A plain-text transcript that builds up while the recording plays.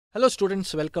Hello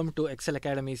students, welcome to Excel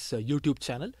Academy's YouTube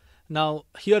channel. Now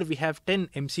here we have 10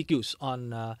 MCQs on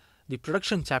the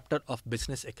production chapter of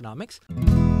business economics.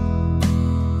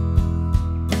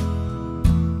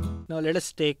 Now let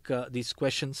us take these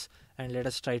questions and let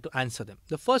us try to answer them.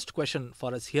 The first question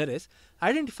for us here is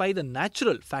identify the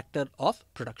natural factor of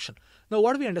production. Now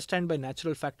what do we understand by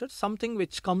natural factor? Something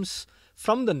which comes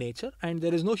from the nature and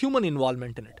there is no human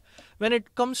involvement in it. When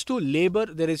it comes to labor,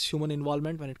 there is human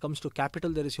involvement. When it comes to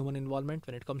capital, there is human involvement.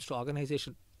 When it comes to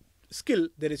organization skill,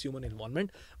 there is human involvement.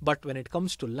 But when it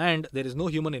comes to land, there is no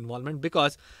human involvement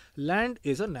because land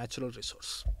is a natural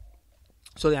resource.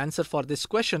 So the answer for this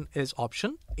question is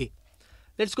option A.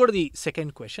 Let's go to the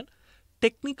second question.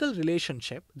 Technical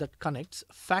relationship that connects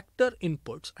factor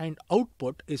inputs and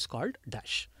output is called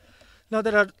dash. Now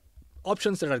there are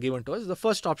options that are given to us. The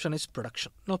first option is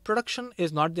production. Now production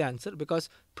is not the answer because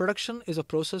production is a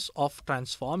process of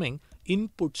transforming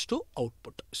inputs to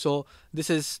output. So this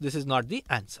is not the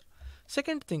answer.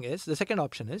 The second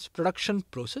option is production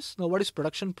process. Now what is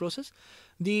production process?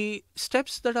 The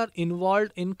steps that are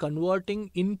involved in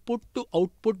converting input to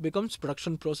output becomes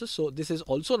production process. So this is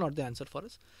also not the answer for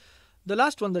us. The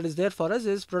last one that is there for us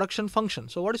is production function.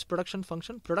 So what is production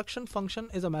function? Production function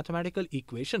is a mathematical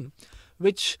equation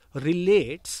which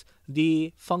relates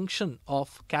the function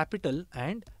of capital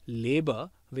and labor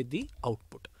with the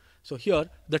output. So here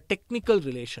the technical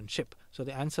relationship. So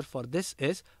the answer for this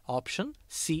is option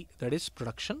C, that is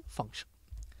production function.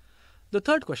 The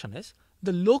third question is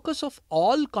the locus of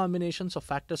all combinations of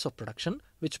factors of production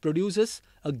which produces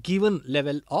a given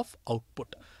level of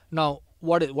output. Now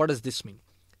what does this mean?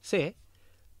 Say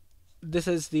this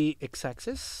is the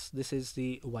x-axis, this is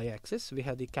the y-axis, we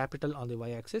have the capital on the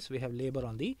y-axis, we have labor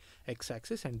on the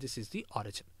x-axis, and this is the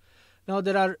origin. Now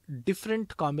there are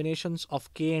different combinations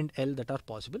of K and L that are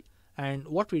possible, and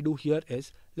what we do here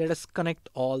is let us connect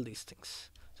all these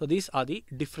things. So these are the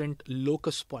different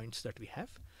locus points that we have,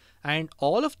 and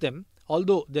all of them,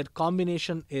 although their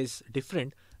combination is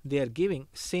different, they are giving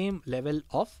same level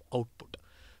of output.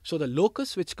 So the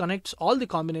locus which connects all the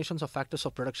combinations of factors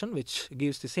of production which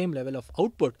gives the same level of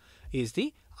output is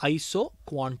the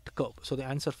isoquant curve. So the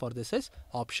answer for this is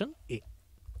option A.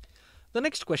 The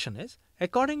next question is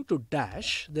according to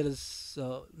dash, there is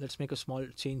let's make a small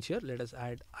change here. Let us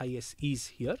add ISEs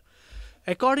here.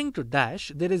 According to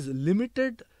dash, there is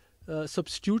limited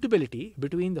substitutability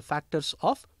between the factors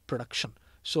of production.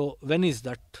 So when is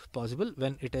that possible?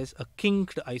 When it is a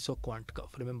kinked isoquant curve.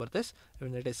 Remember this,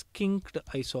 when it is kinked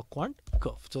isoquant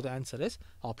curve. So the answer is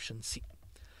option C.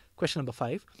 Question number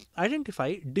 5,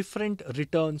 identify different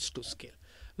returns to scale.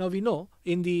 Now we know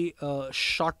in the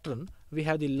short run, we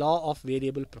have the law of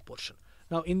variable proportion.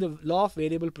 Now in the law of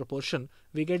variable proportion,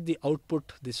 we get the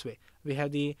output this way. We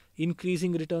have the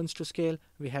increasing returns to scale,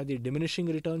 we have the diminishing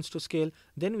returns to scale,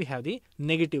 then we have the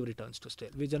negative returns to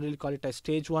scale. We generally call it as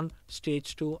stage 1,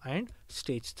 stage 2 and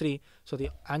stage 3. So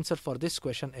the answer for this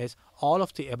question is all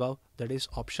of the above, that is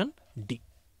option D.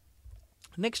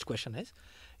 Next question is,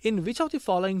 in which of the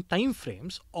following time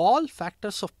frames all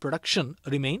factors of production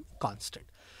remain constant?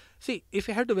 See, if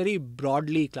you have to very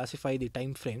broadly classify the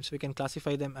time frames, we can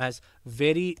classify them as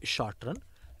very short run.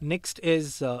 Next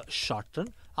is short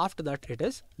run. After that, it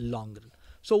is long run.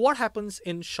 So what happens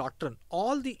in short run?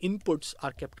 All the inputs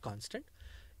are kept constant.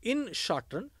 In short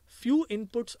run, few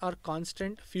inputs are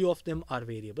constant, few of them are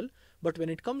variable. But when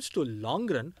it comes to long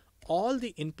run, all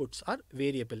the inputs are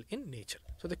variable in nature.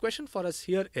 So the question for us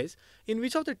here is, in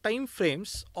which of the time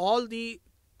frames all the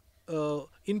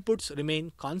inputs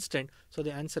remain constant? So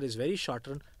the answer is very short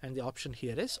run, and the option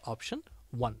here is option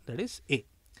 1, that is A.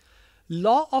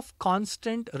 Law of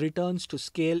constant returns to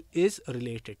scale is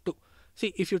related to.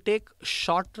 See, if you take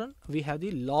short run, we have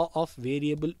the law of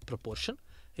variable proportion.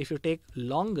 If you take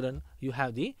long run, you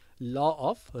have the law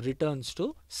of returns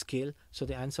to scale. So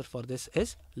the answer for this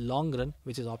is long run,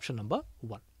 which is option number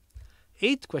 1.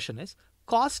 Eighth question is,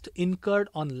 cost incurred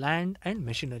on land and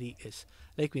machinery is.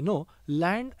 Like we know,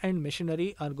 land and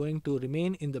machinery are going to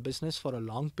remain in the business for a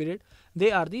long period.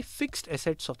 They are the fixed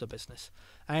assets of the business.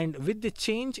 And with the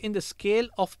change in the scale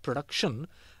of production,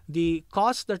 the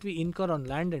cost that we incur on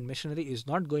land and machinery is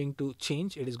not going to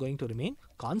change. It is going to remain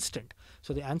constant.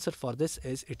 So the answer for this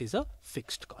is it is a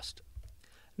fixed cost.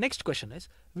 Next question is,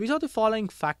 which of the following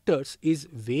factors is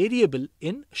variable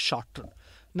in short run?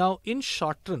 Now in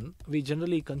short run, we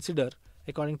generally consider,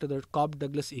 according to the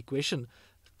Cobb-Douglas equation,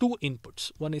 two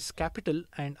inputs. One is capital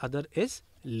and other is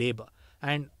labor.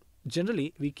 And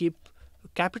generally we keep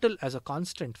capital as a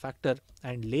constant factor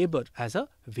and labor as a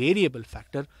variable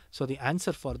factor. So the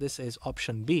answer for this is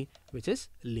option B, which is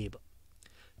labor.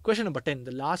 Question number 10,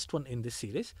 the last one in this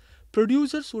series.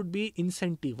 producers would be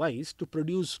incentivized to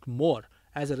produce more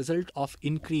as a result of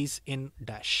increase in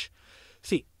dash.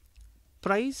 See,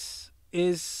 price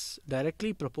is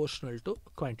directly proportional to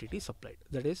quantity supplied.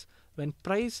 That is, when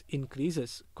price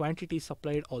increases, quantity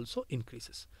supplied also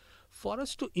increases. For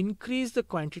us to increase the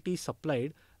quantity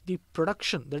supplied, the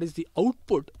production, that is the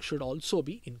output, should also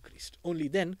be increased. Only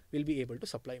then we'll be able to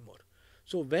supply more.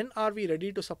 So when are we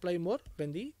ready to supply more?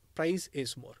 When the price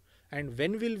is more. And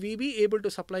when will we be able to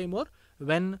supply more?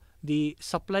 When the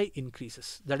supply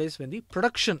increases. That is, when the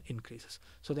production increases.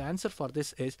 So the answer for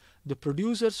this is the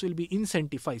producers will be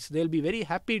incentivized. They'll be very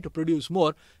happy to produce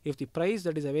more if the price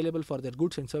that is available for their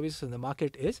goods and services in the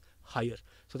market is higher.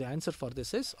 So the answer for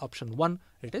this is option 1.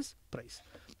 It is price.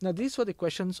 Now these were the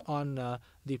questions on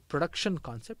the production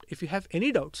concept. If you have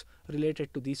any doubts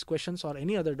related to these questions or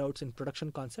any other doubts in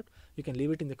production concept, you can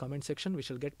leave it in the comment section. We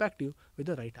shall get back to you with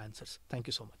the right answers. Thank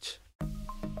you so much.